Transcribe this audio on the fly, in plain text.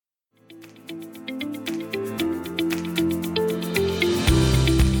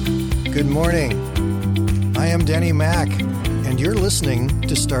Good morning. I am Danny Mack, and you're listening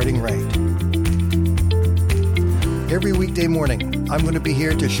to Starting Right. Every weekday morning, I'm going to be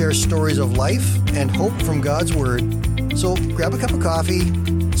here to share stories of life and hope from God's Word. So grab a cup of coffee,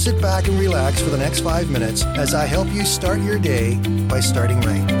 sit back and relax for the next 5 minutes as I help you start your day by starting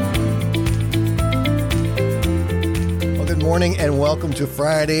right. Well, good morning and welcome to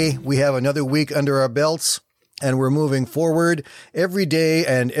Friday. We have another week under our belts. And we're moving forward every day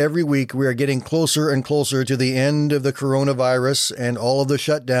and every week. We are getting closer and closer to the end of the coronavirus and all of the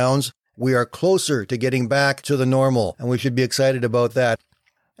shutdowns. We are closer to getting back to the normal, and we should be excited about that.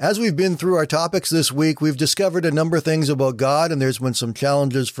 As we've been through our topics this week, we've discovered a number of things about God, and there's been some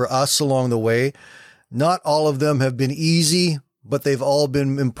challenges for us along the way. Not all of them have been easy, but they've all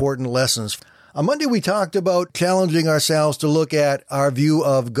been important lessons. On Monday, we talked about challenging ourselves to look at our view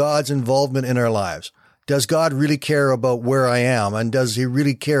of God's involvement in our lives. Does God really care about where I am? And does he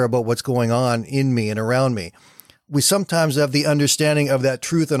really care about what's going on in me and around me? We sometimes have the understanding of that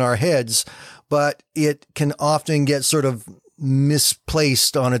truth in our heads, but it can often get sort of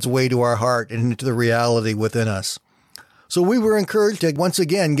misplaced on its way to our heart and into the reality within us. So we were encouraged to once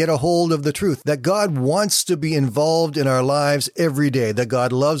again get a hold of the truth that God wants to be involved in our lives every day, that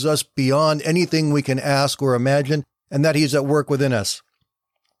God loves us beyond anything we can ask or imagine, and that he's at work within us.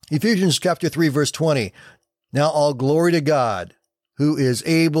 Ephesians chapter 3, verse 20. Now all glory to God, who is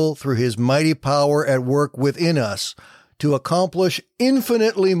able through his mighty power at work within us to accomplish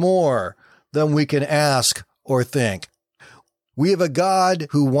infinitely more than we can ask or think. We have a God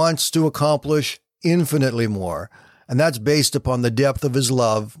who wants to accomplish infinitely more, and that's based upon the depth of his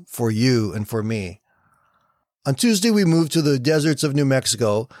love for you and for me. On Tuesday, we moved to the deserts of New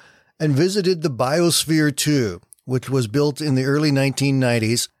Mexico and visited the Biosphere 2, which was built in the early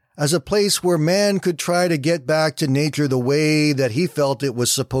 1990s, as a place where man could try to get back to nature the way that he felt it was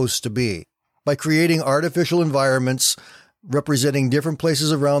supposed to be, by creating artificial environments representing different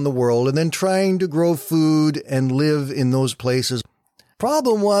places around the world and then trying to grow food and live in those places.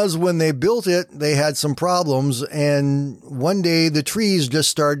 Problem was, when they built it, they had some problems, and one day the trees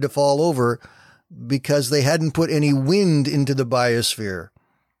just started to fall over because they hadn't put any wind into the biosphere.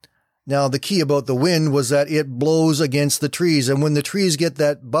 Now, the key about the wind was that it blows against the trees, and when the trees get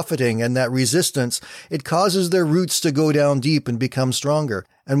that buffeting and that resistance, it causes their roots to go down deep and become stronger.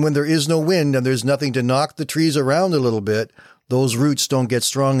 And when there is no wind and there's nothing to knock the trees around a little bit, those roots don't get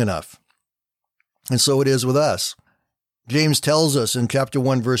strong enough. And so it is with us. James tells us in chapter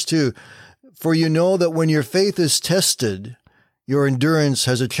 1, verse 2, "For you know that when your faith is tested, your endurance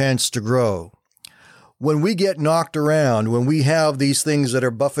has a chance to grow." When we get knocked around, when we have these things that are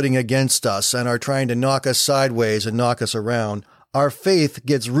buffeting against us and are trying to knock us sideways and knock us around, our faith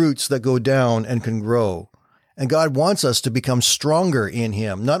gets roots that go down and can grow. And God wants us to become stronger in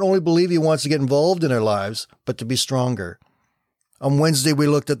him. Not only believe he wants to get involved in our lives, but to be stronger. On Wednesday, we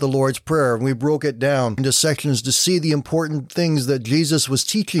looked at the Lord's Prayer, and we broke it down into sections to see the important things that Jesus was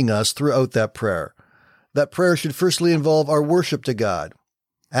teaching us throughout that prayer. That prayer should firstly involve our worship to God,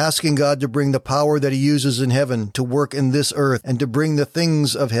 asking God to bring the power that he uses in heaven to work in this earth and to bring the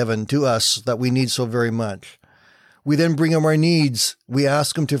things of heaven to us that we need so very much. We then bring him our needs. We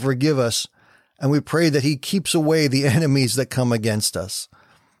ask him to forgive us, and we pray that he keeps away the enemies that come against us.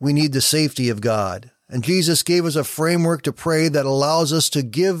 We need the safety of God. And Jesus gave us a framework to pray that allows us to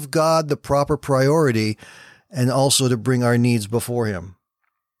give God the proper priority and also to bring our needs before him.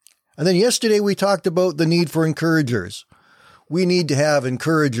 And then yesterday we talked about the need for encouragers. We need to have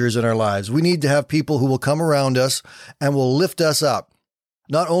encouragers in our lives. We need to have people who will come around us and will lift us up.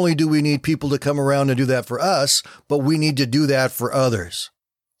 Not only do we need people to come around and do that for us, but we need to do that for others.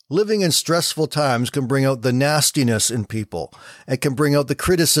 Living in stressful times can bring out the nastiness in people. It can bring out the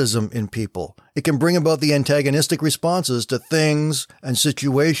criticism in people. It can bring about the antagonistic responses to things and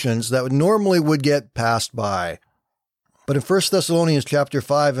situations that normally would get passed by. But in 1 Thessalonians chapter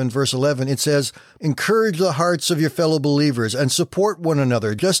 5 and verse 11, it says, "Encourage the hearts of your fellow believers and support one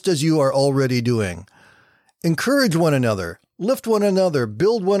another, just as you are already doing." Encourage one another, lift one another,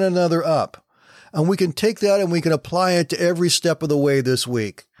 build one another up. And we can take that and we can apply it to every step of the way this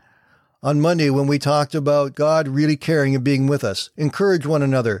week. On Monday, when we talked about God really caring and being with us, encourage one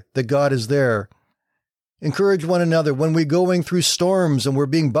another that God is there. Encourage one another when we're going through storms and we're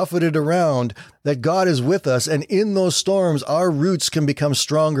being buffeted around, that God is with us, and in those storms, our roots can become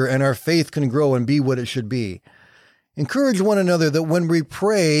stronger and our faith can grow and be what it should be. Encourage one another that when we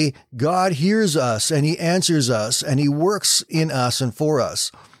pray, God hears us and he answers us and he works in us and for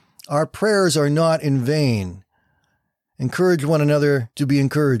us. Our prayers are not in vain. Encourage one another to be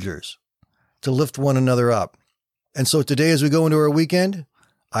encouragers, to lift one another up. And so today, as we go into our weekend,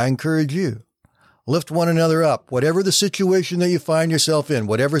 I encourage you. Lift one another up, whatever the situation that you find yourself in,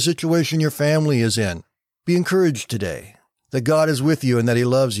 whatever situation your family is in. Be encouraged today that God is with you and that He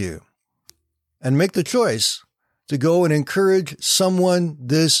loves you. And make the choice to go and encourage someone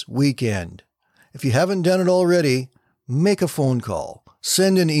this weekend. If you haven't done it already, make a phone call,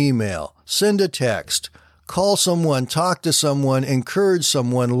 send an email, send a text, call someone, talk to someone, encourage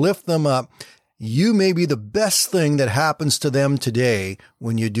someone, lift them up. You may be the best thing that happens to them today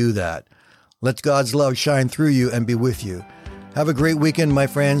when you do that. Let God's love shine through you and be with you. Have a great weekend, my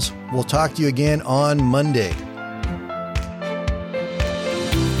friends. We'll talk to you again on Monday.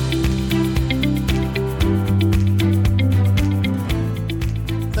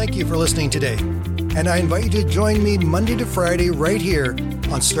 Thank you for listening today. And I invite you to join me Monday to Friday right here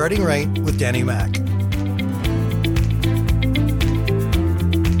on Starting Right with Danny Mack.